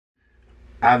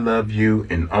I love you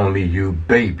and only you,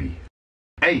 baby.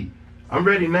 Hey, I'm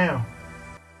ready now.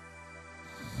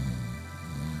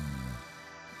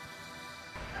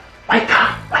 Wake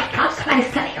up! Wake up!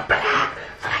 Somebody's telling you black!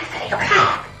 Somebody's telling you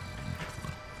black!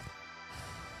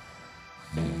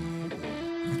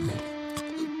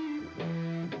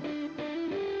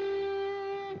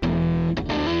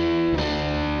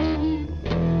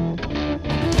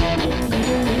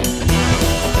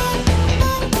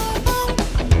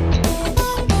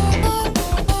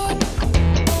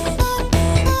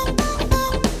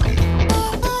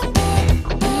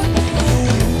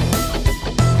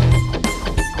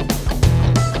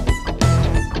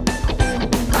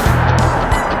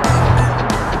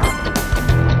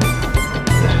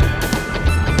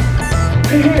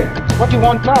 What do you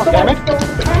want now, damn it?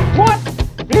 What?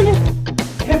 Really?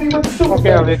 Hit me with the super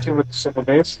Okay, I'll hit you with the super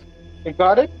bass. You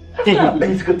got it? Yeah,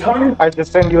 bass guitar. I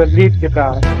just send you a lead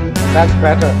guitar. That's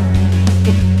better.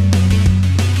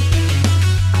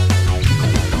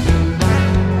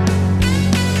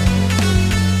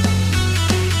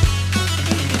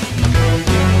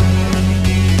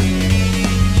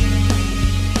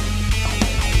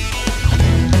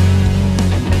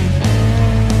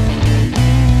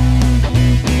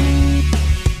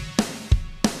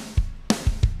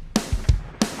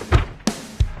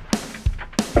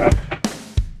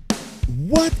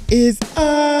 What is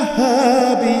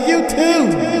up,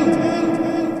 YouTube?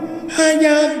 How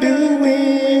y'all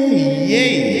doing?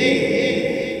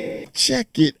 Yeah.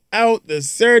 Check it out, the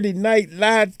Saturday Night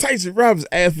Live. Tyson Roberts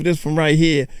asked for this from right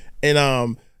here.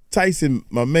 And Tyson,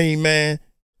 my main man,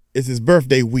 it's his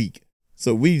birthday week.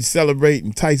 So we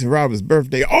celebrating Tyson Roberts'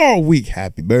 birthday all week.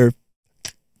 Happy birthday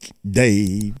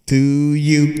to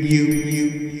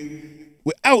you.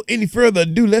 Without any further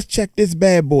ado, let's check this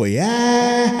bad boy.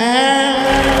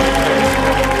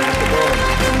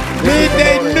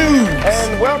 Midday News.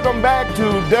 And welcome back to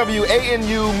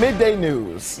WANU Midday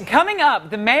News. Coming up,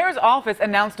 the mayor's office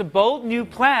announced a bold new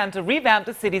plan to revamp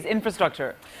the city's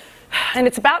infrastructure. And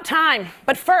it's about time.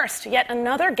 But first, yet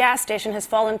another gas station has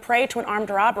fallen prey to an armed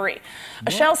robbery.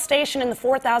 A Shell station in the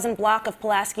 4,000 block of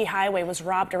Pulaski Highway was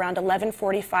robbed around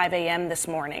 11:45 a.m. this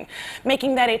morning,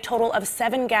 making that a total of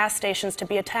 7 gas stations to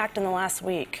be attacked in the last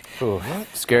week. Ooh,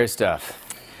 scary stuff.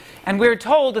 And we're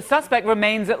told the suspect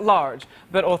remains at large,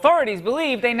 but authorities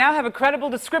believe they now have a credible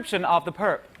description of the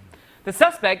perp. The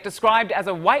suspect, described as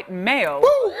a white male.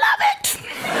 Woo, love it!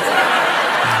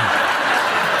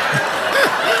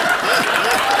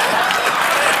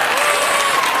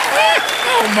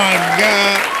 Oh my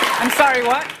God. I'm sorry,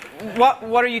 what?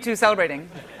 What are you two celebrating?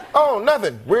 Oh,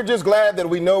 nothing. We're just glad that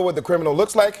we know what the criminal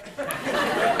looks like,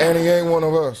 and he ain't one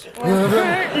of us. You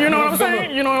know what I'm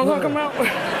saying? You know what I'm talking about?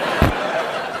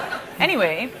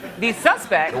 Anyway, the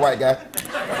suspect, The white guy.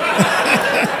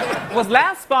 was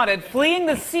last spotted fleeing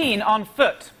the scene on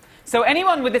foot. So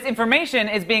anyone with this information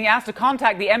is being asked to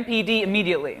contact the MPD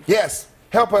immediately. Yes,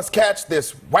 help us catch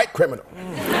this white criminal.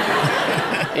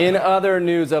 In other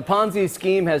news, a Ponzi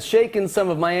scheme has shaken some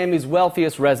of Miami's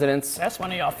wealthiest residents. That's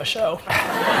one of y'all for sure.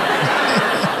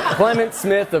 Clement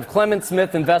Smith of Clement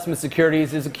Smith Investment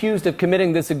Securities is accused of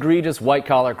committing this egregious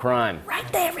white-collar crime.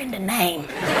 Right there in the name.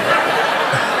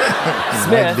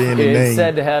 Smith is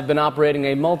said to have been operating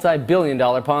a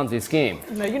multi-billion-dollar Ponzi scheme.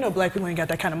 No, you know black people ain't got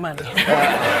that kind of money.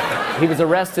 He was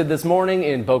arrested this morning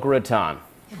in Boca Raton.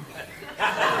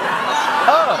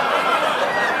 Oh!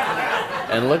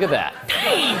 And look at that.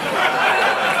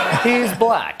 He's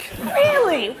black.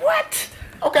 Really? What?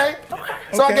 Okay.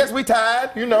 So I guess we tied,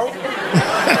 you know.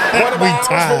 One of ours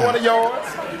for one of yours.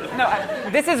 No,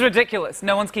 this is ridiculous.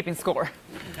 No one's keeping score.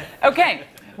 Okay,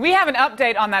 we have an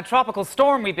update on that tropical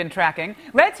storm we've been tracking.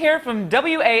 Let's hear from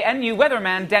WANU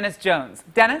weatherman Dennis Jones.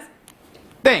 Dennis?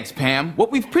 Thanks, Pam.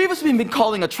 What we've previously been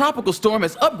calling a tropical storm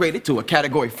has upgraded to a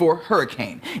Category 4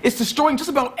 hurricane. It's destroying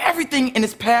just about everything in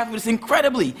its path with its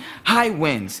incredibly high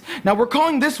winds. Now, we're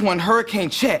calling this one Hurricane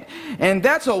Chet, and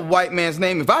that's a white man's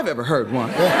name if I've ever heard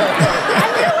one.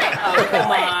 I knew it!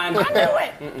 Come on. I knew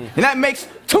it! And that makes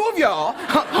 2 of y'all. We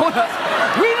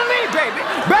the lead, baby.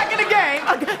 Back in the game.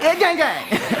 Gang, gang.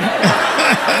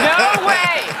 No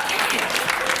way!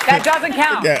 That doesn't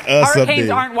count.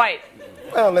 Hurricanes aren't white.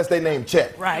 Well, unless they name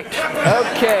Chet. Right.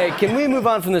 Okay, can we move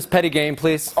on from this petty game,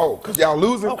 please? Oh, because y'all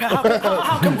losing? Okay,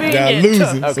 how convenient. Y'all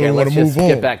losing, Okay, so let's just move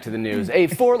get on. back to the news. A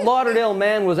Fort Lauderdale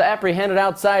man was apprehended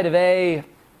outside of a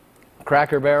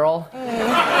Cracker Barrel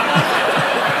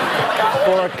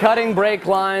for cutting brake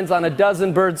lines on a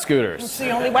dozen bird scooters.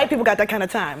 See, only white people got that kind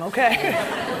of time, okay?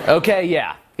 Okay,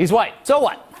 yeah. He's white. So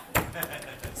what?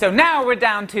 So now we're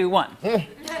down to 1.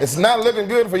 It's not looking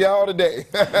good for y'all today.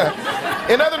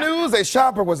 In other news, a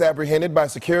shopper was apprehended by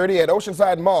security at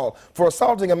Oceanside Mall for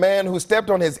assaulting a man who stepped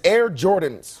on his Air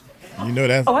Jordans. You know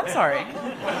that? Oh, I'm sorry. You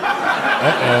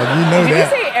know Did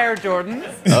that. you say Air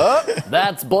Jordans? Oh,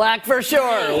 that's black for sure.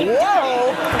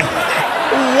 Whoa.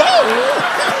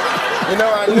 You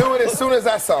know, I knew it as soon as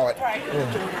I saw it.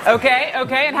 Okay,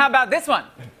 and how about this one?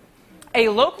 A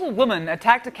local woman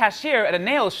attacked a cashier at a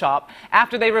nail shop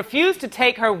after they refused to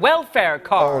take her welfare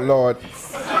card. Oh, Lord.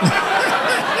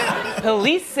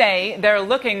 Police say they're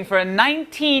looking for a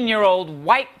 19-year-old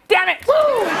white... Damn it!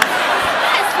 Woo!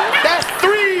 That's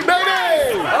 3, baby!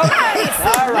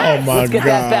 All right, Oh, my let's get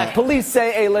that God. back. Police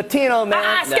say a Latino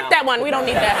man... Skip that one. We don't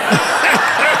need that.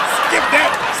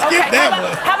 Skip that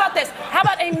one. How about this? How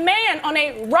about a man on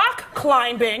a rock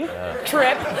climbing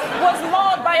trip was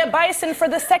mauled by a bison for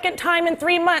the second time in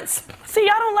 3 months? See,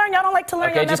 y'all don't learn. Y'all don't like to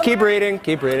learn. Okay, just keep reading.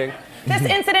 Keep reading. This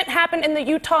incident happened in the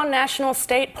Utah National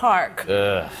State Park.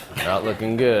 Not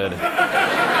looking good.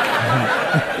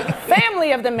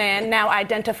 Family of the man, now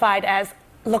identified as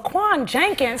Laquan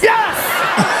Jenkins. Yes!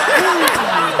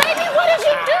 Baby, what is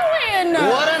you doing?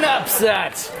 What an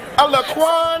upset. A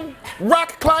Laquan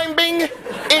rock climbing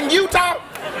in Utah?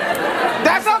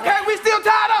 That's okay. We still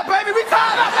tied up, baby. We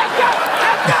tied up. Let's go.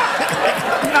 Let's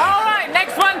go. All right,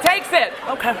 next one takes it.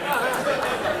 Okay.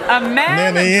 A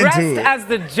man they into dressed it. as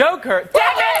the Joker. Damn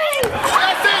it!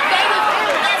 That's it, baby!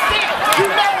 That's it! You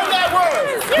know what that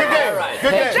was! Good game.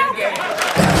 Good game.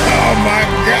 Oh, my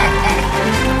God.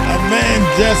 A man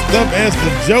dressed up as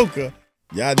the Joker.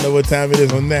 Y'all know what time it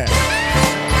is on that.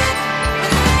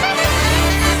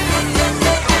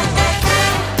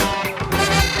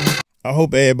 I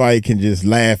hope everybody can just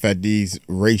laugh at these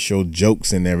racial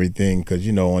jokes and everything, because,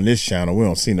 you know, on this channel, we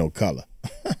don't see no color.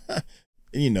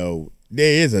 You know,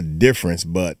 there is a difference,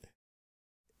 but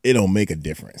it don't make a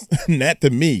difference. Not to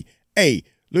me. Hey,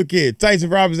 look here,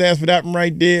 𝗖𝗛𝗢𝗖𝗡𝗢𝗢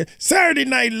right there. Saturday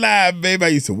Night Live, baby. I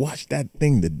used to watch that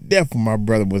thing to death when my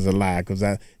brother was alive, because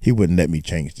he wouldn't let me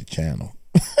change the channel.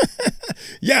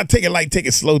 Y'all take it light, take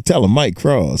it slow. Tell him Mike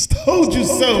Cross told you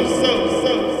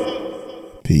so.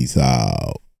 Peace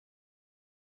out.